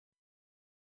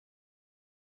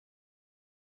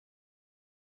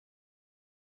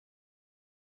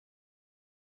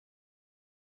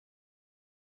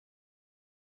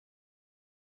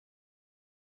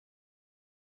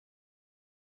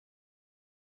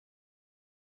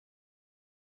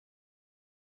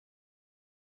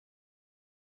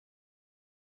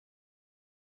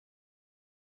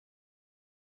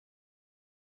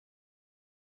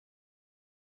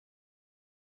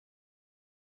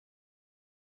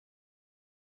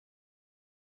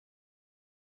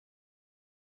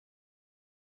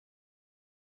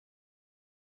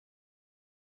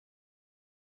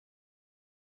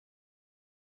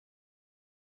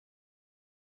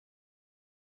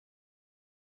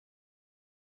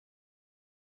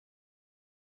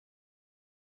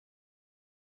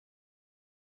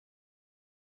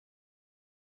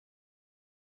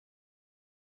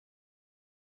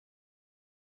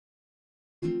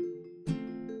Hey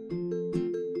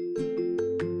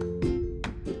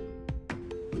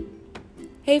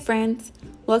friends,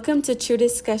 welcome to True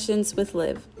Discussions with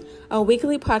Liv, a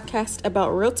weekly podcast about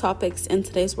real topics in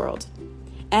today's world.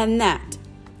 And that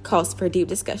calls for deep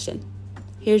discussion.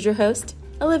 Here's your host,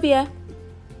 Olivia.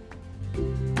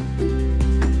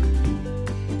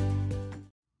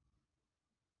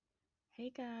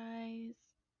 Hey guys,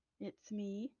 it's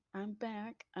me. I'm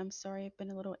back. I'm sorry I've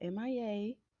been a little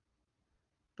MIA,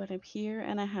 but I'm here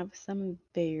and I have some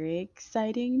very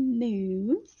exciting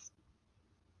news.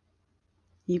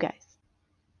 You guys,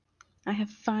 I have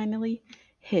finally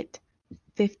hit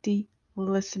 50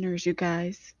 listeners, you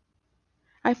guys.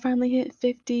 I finally hit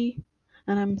 50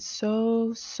 and I'm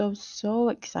so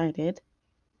excited.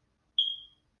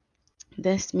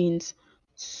 This means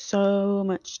so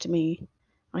much to me.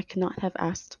 I could not have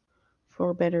asked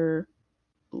for better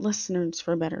listeners,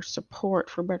 for better support,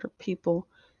 for better people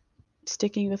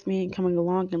sticking with me and coming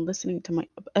along and listening to my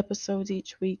episodes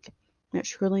each week. It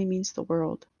truly means the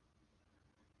world.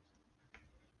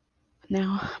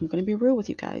 Now, I'm going to be real with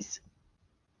you guys.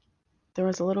 There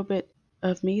was a little bit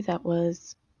of me that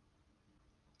was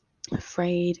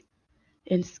afraid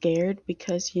and scared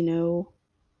because,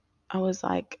 I was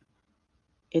like,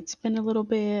 it's been a little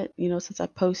bit, since I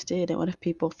posted, and what if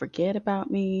people forget about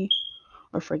me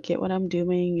or forget what I'm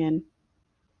doing and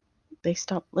they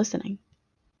stop listening?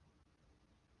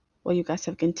 Well, you guys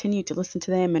have continued to listen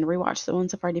to them and rewatch the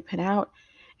ones I've already put out,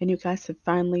 and you guys have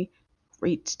finally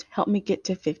helped me get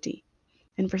to 50.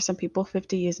 And for some people,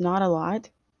 50 is not a lot,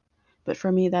 but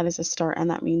for me, that is a start,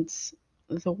 and that means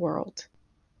the world.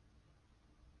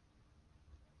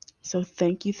 So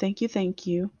thank you, thank you, thank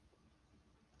you.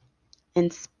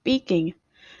 And speaking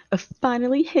of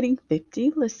finally hitting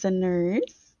 50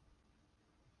 listeners,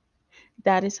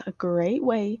 that is a great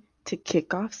way to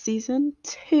kick off season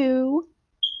 2.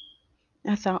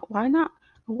 I thought, why not?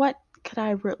 What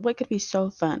could be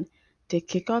so fun to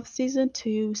kick off season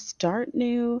 2, start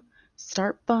new,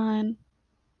 start fun,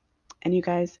 and you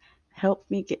guys help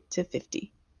me get to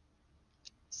 50.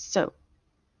 So,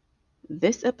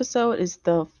 this episode is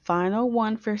the final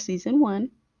one for season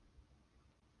 1.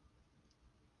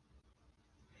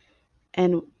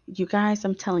 And you guys,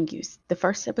 I'm telling you, the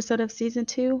first episode of season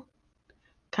 2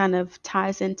 kind of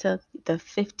ties into the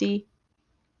 50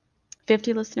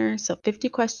 listeners. So 50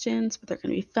 questions, but they're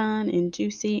going to be fun and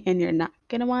juicy, and you're not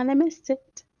going to want to miss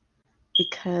it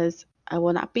because I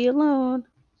will not be alone.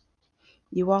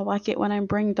 You all like it when I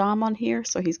bring Dom on here,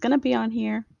 so he's going to be on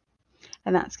here,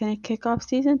 and that's going to kick off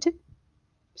season 2.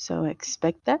 So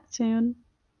expect that soon.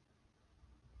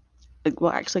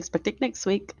 Well, actually, expect it next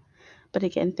week. But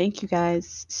again, thank you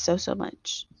guys so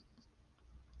much.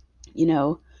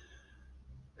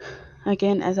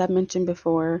 Again, as I've mentioned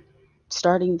before,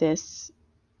 starting this,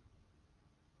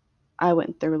 I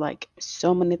went through like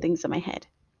so many things in my head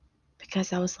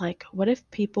because I was like, what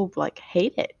if people like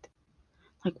hate it?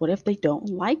 Like, what if they don't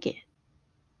like it?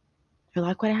 Or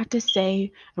like what I have to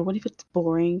say? Or what if it's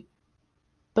boring?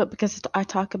 But because I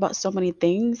talk about so many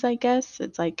things, I guess,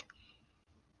 it's like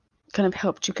kind of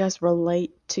helped you guys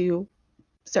relate to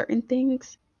certain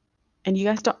things. And you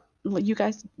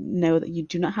guys know that you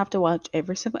do not have to watch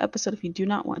every single episode if you do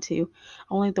not want to.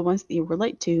 Only the ones that you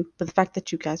relate to. But the fact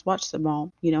that you guys watch them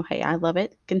all, hey, I love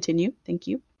it. Continue. Thank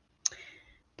you.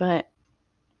 But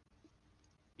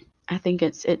I think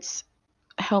it's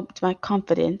helped my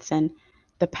confidence and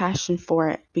the passion for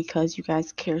it because you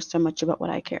guys care so much about what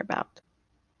I care about.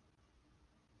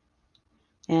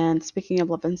 And speaking of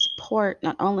love and support,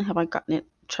 not only have I gotten it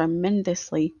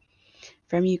tremendously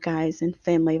from you guys and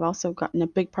family, I've also gotten a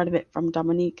big part of it from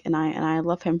Dominique, and I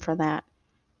love him for that.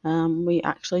 We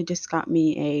actually just got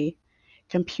me a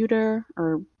computer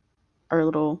or a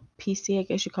little PC, I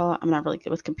guess you call it. I'm not really good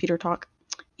with computer talk.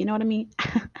 You know what I mean?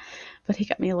 But he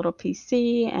got me a little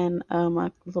PC and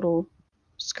a little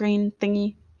screen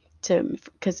thingy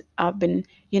because I've been,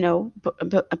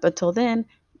 up until then,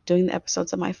 doing the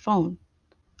episodes on my phone,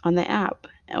 on the app,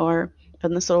 or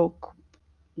on this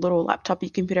little laptop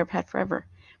computer I've had forever.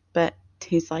 But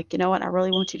he's like, you know what? I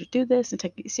really want you to do this and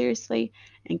take it seriously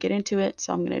and get into it.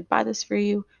 So I'm going to buy this for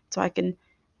you so I can,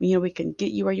 we can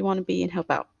get you where you want to be and help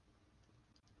out.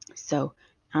 So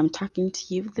I'm talking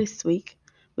to you this week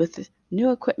with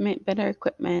new equipment, better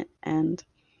equipment, and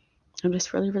I'm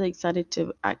just really excited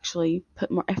to actually put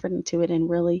more effort into it and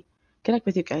really connect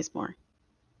with you guys more.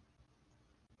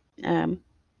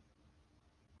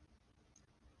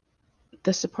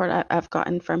 The support I've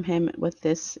gotten from him with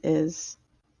this is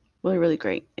really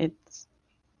great. It's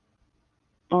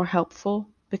more helpful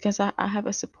because I have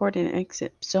a support and it makes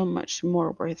it so much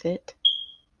more worth it.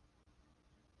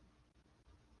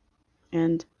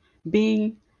 And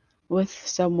being with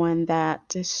someone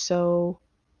that is so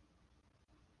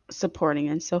supporting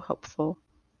and so helpful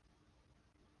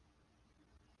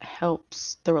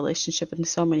helps the relationship in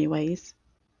so many ways.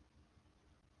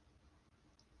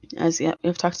 As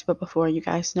we've talked about before, you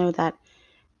guys know that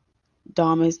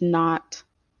Dom is not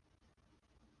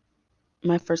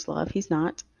my first love. He's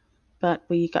not. But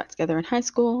we got together in high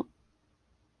school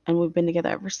and we've been together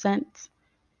ever since.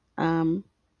 Um,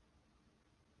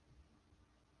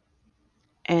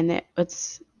 and it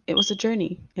was a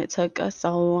journey. It took us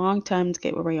a long time to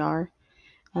get where we are.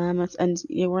 And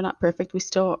we're not perfect. We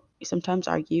still sometimes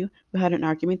argue. We had an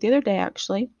argument the other day,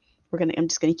 actually. I'm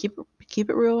just gonna keep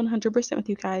it real and 100% with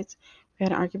you guys. We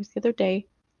had an argument the other day.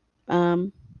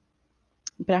 But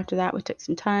after that, we took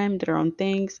some time, did our own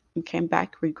things, we came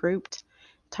back, regrouped,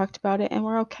 talked about it, and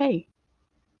we're okay.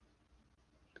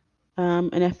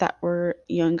 And if that were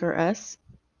younger us,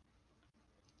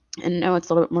 and now it's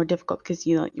a little bit more difficult because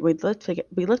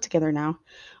we live together now.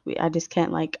 I just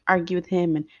can't like argue with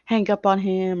him and hang up on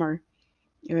him or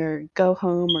go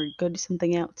home or go do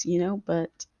something else,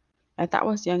 But if that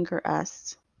was younger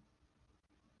us,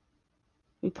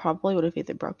 we probably would have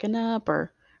either broken up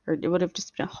or it would have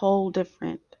just been a whole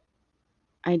different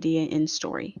idea in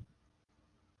story.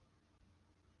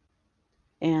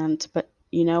 But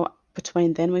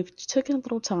between then we've taken a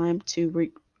little time to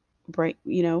break.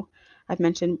 I've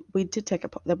mentioned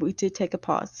that we did take a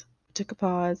pause. We took a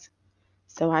pause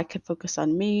so I could focus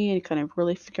on me and kind of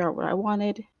really figure out what I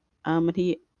wanted. And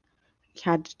he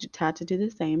had to do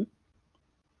the same,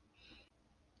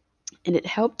 and it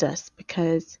helped us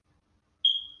because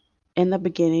in the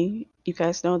beginning, you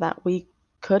guys know that we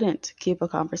couldn't keep a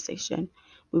conversation.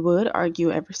 We would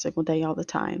argue every single day, all the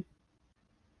time,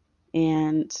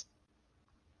 and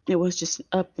it was just an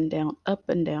up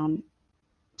and down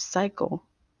cycle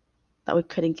that we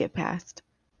couldn't get past.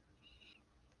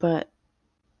 But,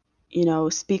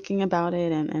 speaking about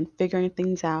it and figuring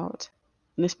things out,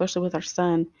 and especially with our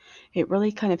son, it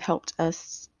really kind of helped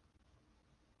us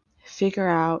figure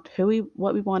out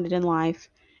what we wanted in life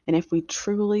and if we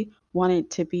truly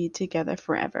wanted to be together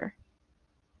forever.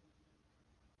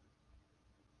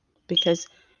 Because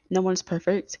no one's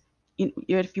perfect.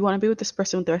 If you want to be with this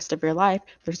person with the rest of your life,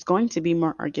 there's going to be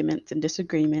more arguments and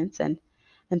disagreements and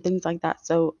things like that.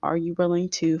 So are you willing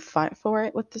to fight for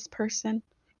it with this person?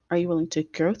 Are you willing to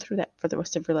go through that for the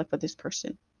rest of your life with this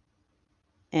person?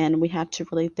 And we had to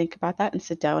really think about that and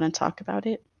sit down and talk about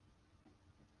it.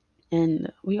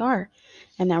 And we are.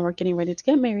 And now we're getting ready to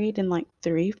get married in like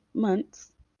 3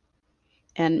 months.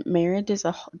 And marriage is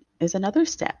another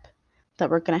step that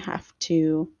we're going to have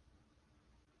to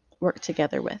work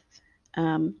together with.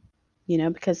 Um,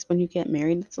 because when you get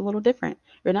married, it's a little different.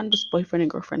 You're not just boyfriend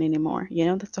and girlfriend anymore.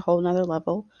 That's a whole nother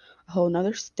level, a whole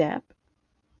nother step.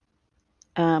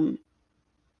 Um,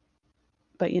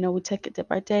 but we take it day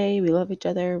by day. We love each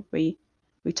other. We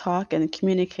talk, and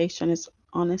communication is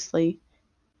honestly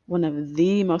one of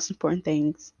the most important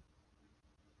things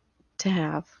to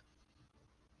have.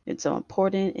 It's so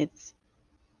important.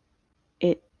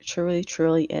 It truly,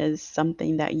 truly is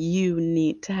something that you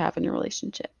need to have in your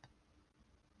relationship.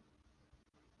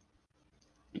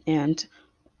 And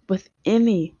with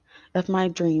any of my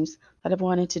dreams that I've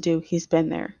wanted to do, he's been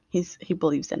there. He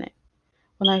believes in it.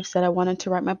 When I said I wanted to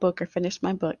write my book or finish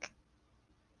my book,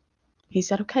 he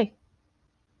said okay.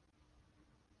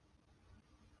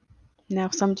 Now,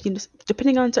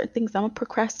 depending on certain things, I'm a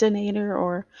procrastinator,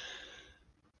 or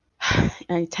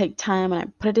I take time and I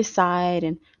put it aside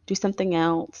and do something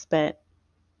else, but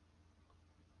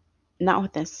not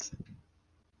with this.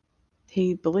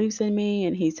 He believes in me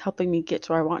and he's helping me get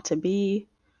to where I want to be,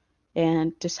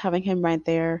 and just having him right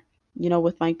there,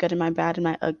 with my good and my bad and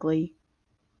my ugly,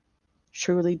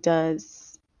 truly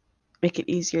does make it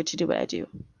easier to do what I do.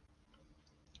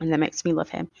 And that makes me love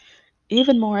him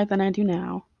even more than I do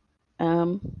now.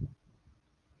 Um,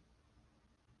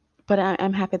 but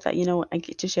I'm happy that I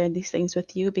get to share these things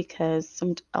with you, because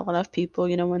a lot of people,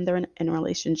 when they're in a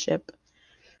relationship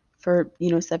for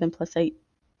 7 plus 8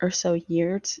 or so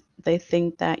years, they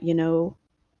think that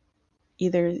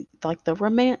either like the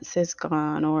romance is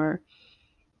gone, or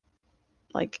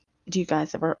like, do you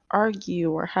guys ever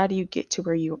argue, or how do you get to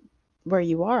where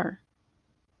you are?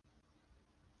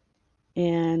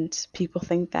 And people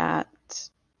think that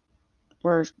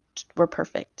we're we're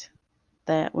perfect,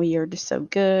 that we are just so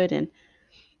good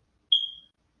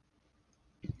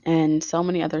and so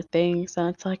many other things, and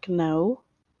it's like, no,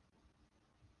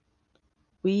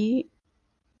 we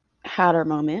had our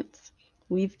moments.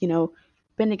 We've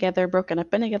been together, broken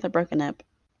up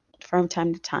from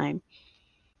time to time,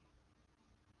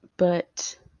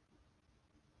 but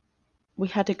we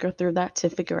had to go through that to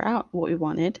figure out what we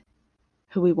wanted,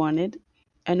 who we wanted,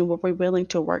 and were we willing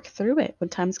to work through it when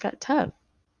times got tough.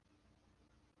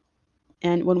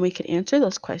 And when we could answer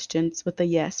those questions with a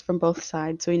yes from both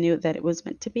sides, we knew that it was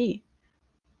meant to be.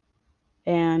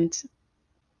 And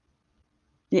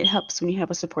it helps when you have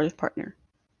a supportive partner.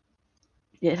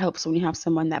 It helps when you have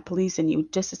someone that believes in you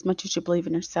just as much as you believe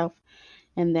in yourself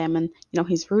and them. And,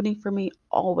 he's rooting for me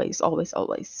always, always,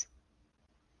 always.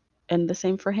 And the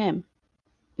same for him,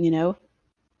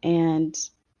 And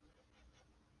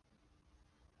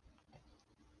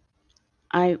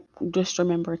I just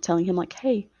remember telling him, like,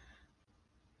 hey,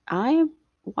 I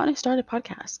want to start a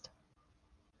podcast.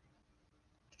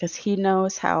 Because he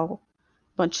knows how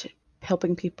much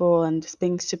helping people and just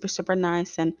being super, super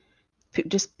nice and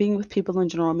just being with people in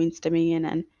general means to me.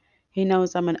 And he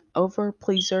knows I'm an over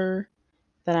pleaser,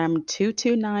 that I'm too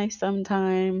nice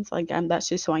sometimes. Like, that's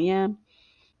just who I am.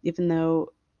 Even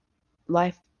though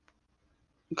life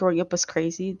growing up was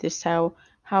crazy, this how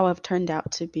I've turned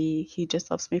out to be. He just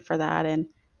loves me for that. And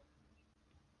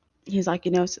he's like,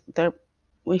 there,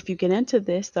 if you get into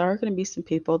this, there are going to be some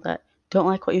people that don't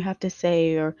like what you have to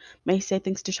say or may say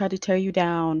things to try to tear you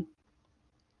down.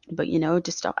 But,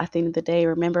 just at the end of the day,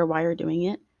 remember why you're doing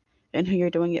it and who you're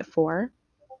doing it for,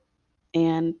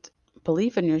 and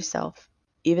believe in yourself,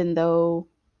 even though,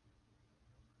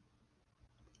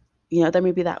 there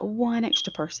may be that one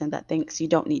extra person that thinks you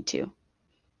don't need to.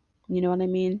 You know what I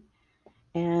mean?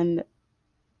 And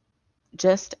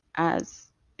just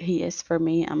as he is for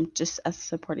me, I'm just as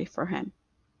supportive for him.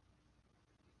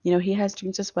 He has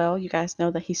dreams as well. You guys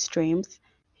know that he streams.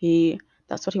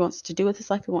 That's what he wants to do with his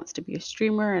life. He wants to be a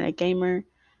streamer and a gamer.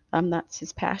 That's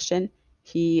his passion.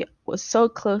 He was so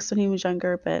close when he was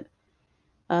younger, but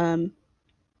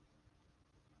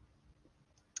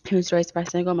he was raised by a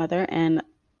single mother, and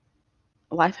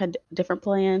life had different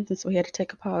plans, and so he had to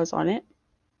take a pause on it.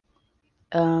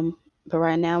 But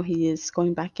right now he is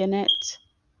going back in it,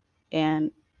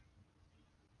 and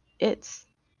it's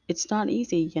not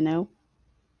easy,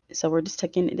 So we're just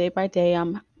taking it day by day.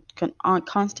 I'm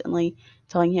constantly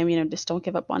telling him, just don't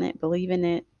give up on it, believe in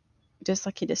it, just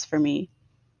like he does for me.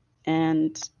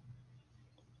 And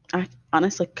I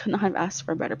honestly could not have asked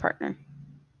for a better partner.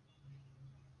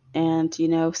 And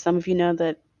some of you know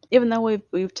that even though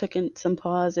we've taken some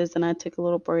pauses and I took a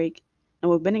little break,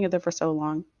 and we've been together for so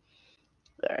long,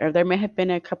 there may have been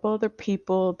a couple other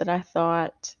people that I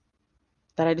thought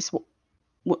that I just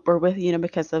were with,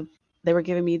 because of they were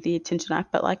giving me the attention I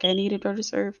felt like I needed or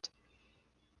deserved.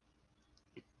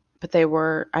 But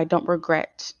I don't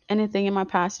regret anything in my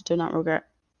past. I do not regret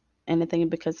anything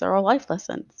because they're all life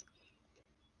lessons.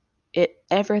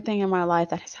 Everything in my life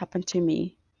that has happened to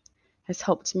me has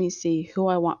helped me see who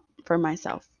I want for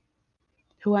myself,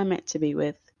 who I'm meant to be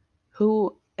with,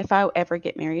 who, if I ever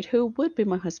get married, who would be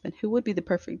my husband, who would be the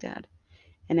perfect dad.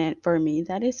 And then for me,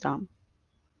 that is Dom.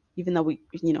 Even though we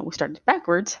started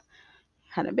backwards,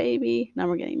 had a baby, now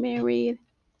we're getting married,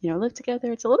 live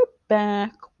together. It's a little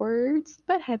backwards,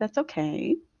 but hey, that's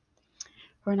okay.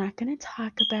 We're not going to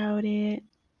talk about it.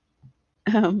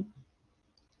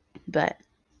 But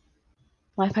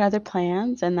life had other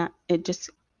plans, and that it just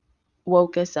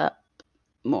woke us up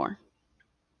more.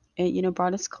 It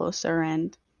brought us closer,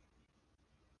 and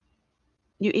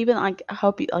you even like I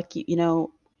hope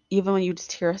even when you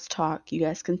just hear us talk, you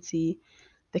guys can see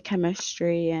the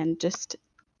chemistry and just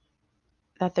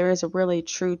that there is a really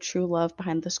true love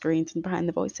behind the screens and behind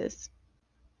the voices.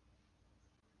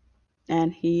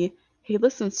 And he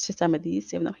listens to some of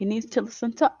these, even though he needs to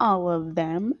listen to all of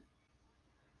them.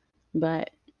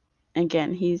 But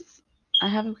again, I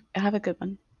have a good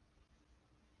one.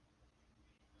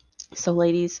 So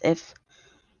ladies, if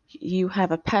you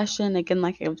have a passion, again,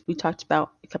 like we talked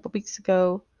about a couple weeks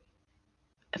ago,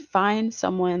 find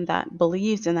someone that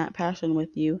believes in that passion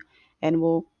with you and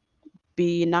will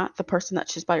be not the person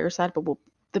that's just by your side, but will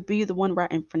be the one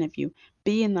right in front of you.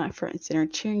 Be in that front and center,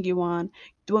 cheering you on,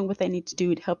 doing what they need to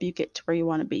do to help you get to where you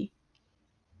want to be,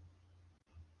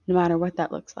 no matter what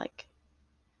that looks like.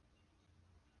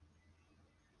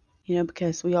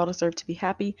 Because we all deserve to be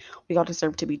happy. We all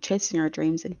deserve to be chasing our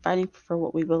dreams and fighting for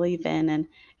what we believe in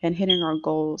and hitting our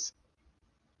goals.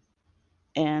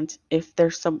 And if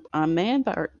there's a man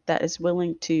that is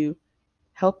willing to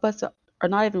help us, or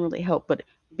not even really help, but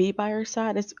be by our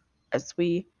side as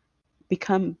we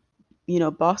become,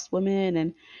 boss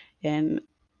women and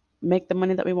make the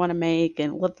money that we want to make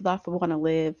and live the life we want to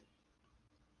live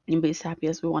and be as happy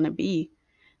as we want to be.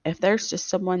 If there's just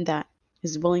someone that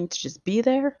is willing to just be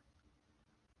there,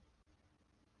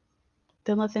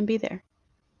 then let them be there.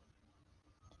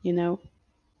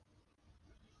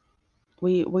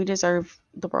 We deserve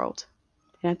the world.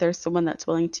 And if there's someone that's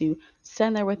willing to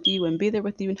stand there with you and be there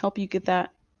with you and help you get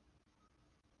that,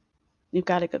 you've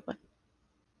got a good one.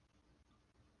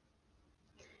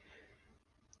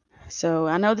 So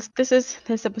I know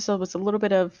this episode was a little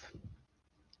bit of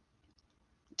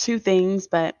two things,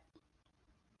 but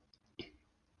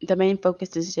the main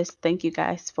focus is just thank you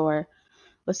guys for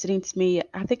listening to me.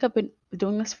 I think I've been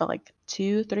doing this for like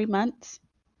 2-3 months.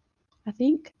 I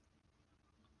think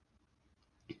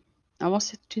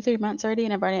almost 2-3 months already,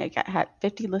 and I've already had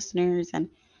 50 listeners, and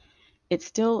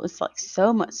it's like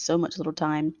so much little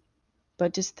time.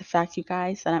 But just the fact, you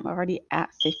guys, that I'm already at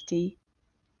 50,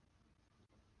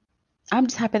 I'm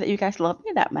just happy that you guys love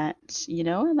me that much,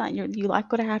 and that you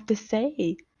like what I have to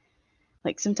say.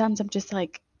 Like sometimes I'm just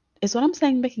like, is what I'm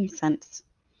saying making sense?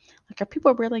 Like, are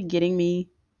people really getting me?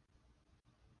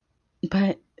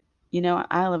 But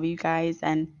I love you guys,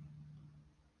 and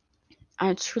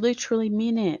I truly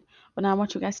mean it when I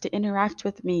want you guys to interact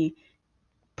with me.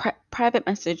 Private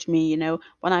message me,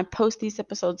 when I post these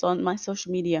episodes on my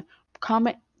social media.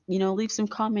 Comment, leave some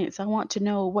comments. I want to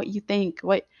know what you think.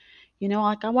 Like,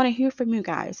 I want to hear from you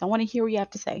guys. I want to hear what you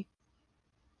have to say.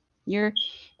 Your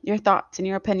thoughts and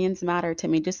your opinions matter to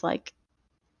me, just like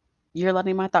you're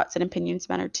letting my thoughts and opinions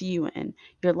matter to you, and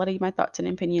you're letting my thoughts and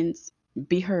opinions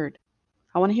be heard.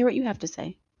 I want to hear what you have to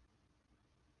say.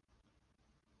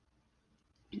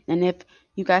 And if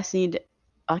you guys need,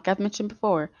 like I've mentioned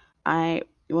before, when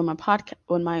my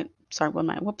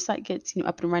website gets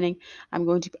up and running, I'm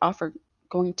going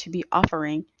to be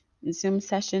offering Zoom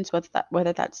sessions,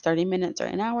 whether that's 30 minutes or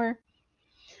an hour.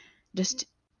 Just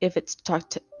if it's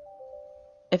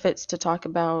to talk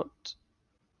about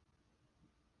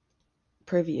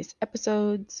previous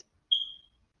episodes,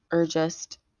 or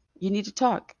just you need to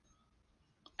talk.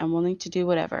 I'm willing to do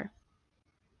whatever.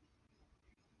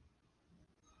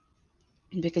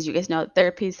 Because you guys know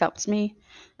therapy helps me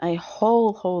a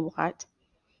whole lot.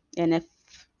 And if,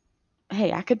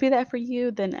 hey, I could be that for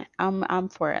you, then I'm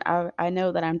for it. I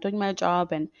know that I'm doing my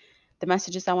job, and the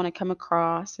messages I want to come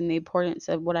across, and the importance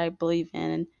of what I believe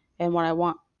in, and what I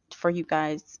want for you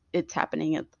guys, it's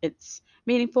happening. It's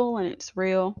meaningful and it's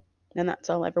real, and that's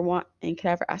all I ever want and could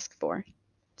ever ask for.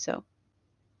 So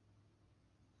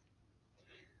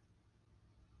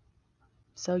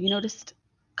just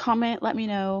comment, let me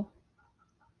know.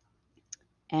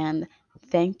 And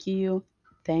thank you.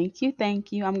 I'm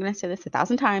going to say this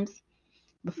 1,000 times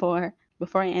before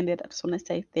I end it. I just want to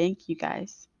say thank you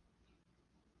guys.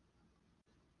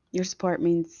 Your support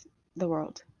means the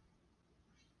world.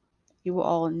 You will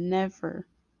all never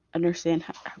understand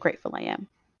how grateful I am.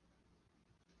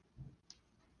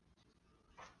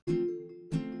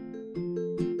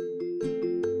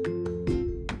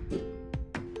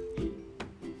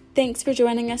 Thanks for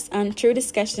joining us on True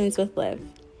Discussions with Liv.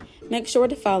 Make sure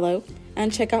to follow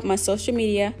and check out my social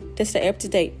media to stay up to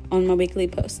date on my weekly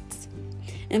posts.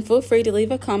 And feel free to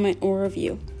leave a comment or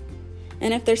review.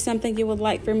 And if there's something you would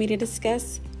like for me to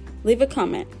discuss, leave a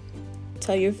comment.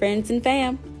 Tell your friends and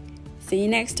fam. See you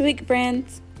next week,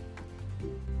 friends.